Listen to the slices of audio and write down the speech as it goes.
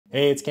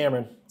Hey, it's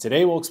Cameron.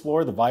 Today we'll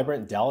explore the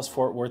vibrant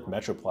Dallas-Fort Worth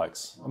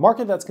Metroplex, a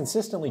market that's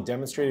consistently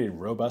demonstrated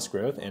robust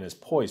growth and is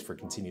poised for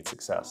continued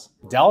success.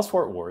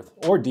 Dallas-Fort Worth,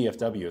 or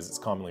DFW as it's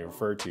commonly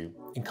referred to,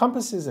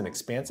 encompasses an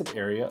expansive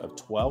area of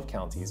 12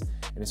 counties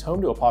and is home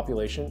to a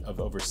population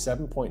of over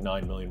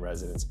 7.9 million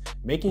residents,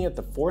 making it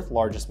the fourth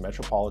largest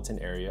metropolitan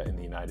area in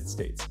the United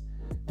States.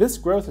 This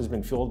growth has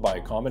been fueled by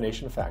a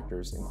combination of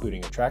factors,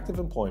 including attractive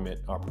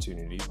employment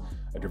opportunities,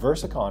 a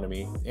diverse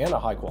economy, and a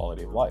high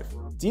quality of life.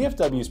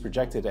 DFW is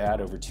projected to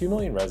add over 2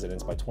 million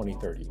residents by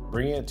 2030,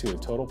 bringing it to a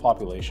total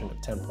population of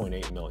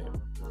 10.8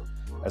 million.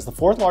 As the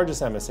fourth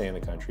largest MSA in the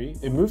country,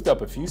 it moved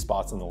up a few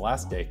spots in the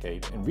last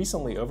decade and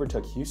recently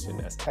overtook Houston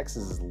as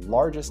Texas's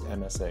largest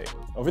MSA.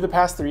 Over the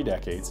past 3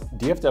 decades,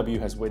 DFW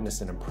has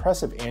witnessed an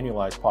impressive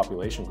annualized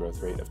population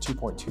growth rate of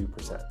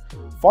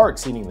 2.2%, far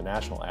exceeding the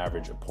national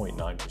average of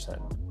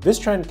 0.9%. This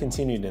trend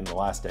continued in the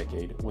last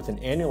decade with an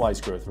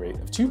annualized growth rate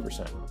of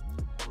 2%.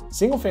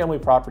 Single-family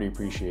property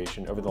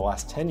appreciation over the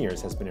last 10 years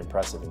has been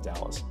impressive in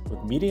Dallas,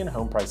 with median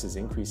home prices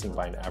increasing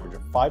by an average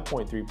of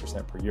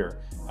 5.3% per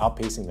year,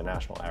 outpacing the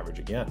national average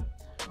again.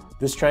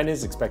 This trend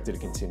is expected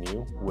to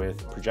continue,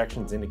 with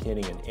projections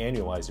indicating an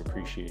annualized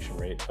appreciation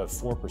rate of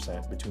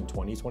 4% between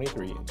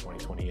 2023 and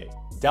 2028.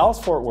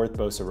 Dallas-Fort Worth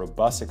boasts a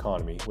robust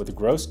economy with a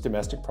gross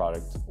domestic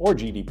product, or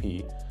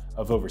GDP,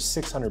 of over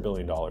 $600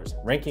 billion,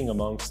 ranking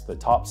amongst the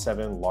top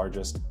 7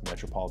 largest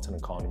metropolitan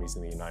economies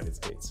in the United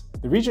States.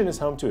 The region is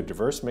home to a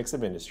diverse mix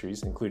of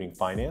industries, including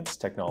finance,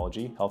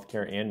 technology,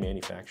 healthcare, and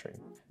manufacturing.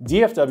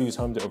 DFW is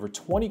home to over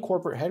 20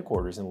 corporate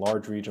headquarters and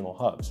large regional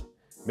hubs.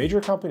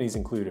 Major companies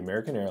include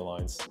American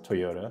Airlines,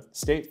 Toyota,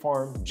 State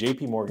Farm,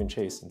 JP Morgan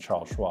Chase, and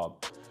Charles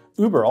Schwab.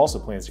 Uber also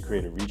plans to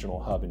create a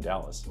regional hub in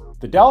Dallas.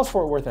 The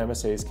Dallas-Fort Worth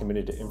MSA is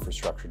committed to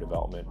infrastructure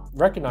development,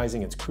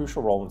 recognizing its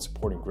crucial role in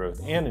supporting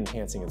growth and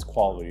enhancing its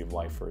quality of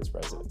life for its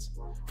residents.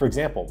 For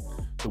example,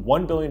 the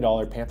 $1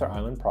 billion Panther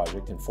Island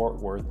project in Fort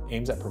Worth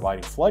aims at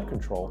providing flood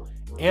control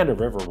and a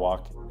river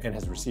walk and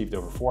has received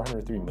over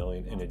 $403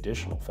 million in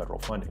additional federal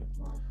funding.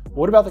 But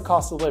what about the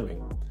cost of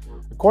living?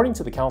 According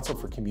to the Council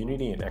for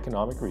Community and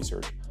Economic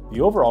Research,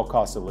 the overall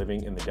cost of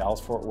living in the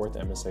Dallas-Fort Worth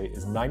MSA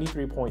is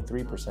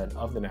 93.3%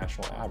 of the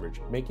national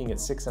average, making it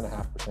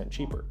 6.5%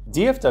 cheaper.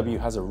 DFW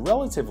has a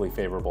relatively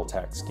favorable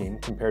tax scheme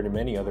compared to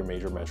many other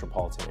major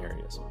metropolitan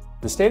areas.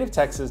 The state of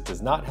Texas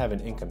does not have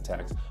an income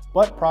tax,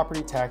 but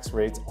property tax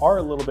rates are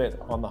a little bit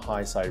on the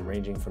high side,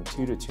 ranging from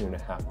 2 to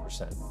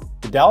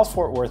 2.5%. The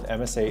Dallas-Fort Worth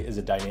MSA is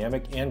a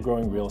dynamic and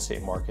growing real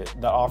estate market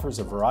that offers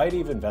a variety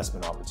of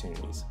investment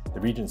opportunities. The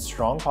region's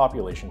strong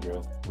population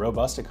growth,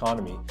 robust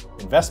economy,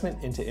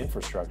 investment into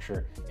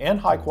infrastructure, and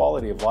high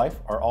quality of life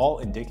are all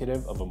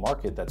indicative of a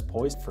market that's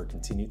poised for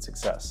continued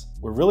success.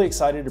 We're really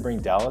excited to bring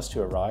Dallas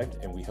to Arrived,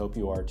 and we hope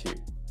you are too.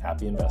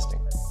 Happy investing.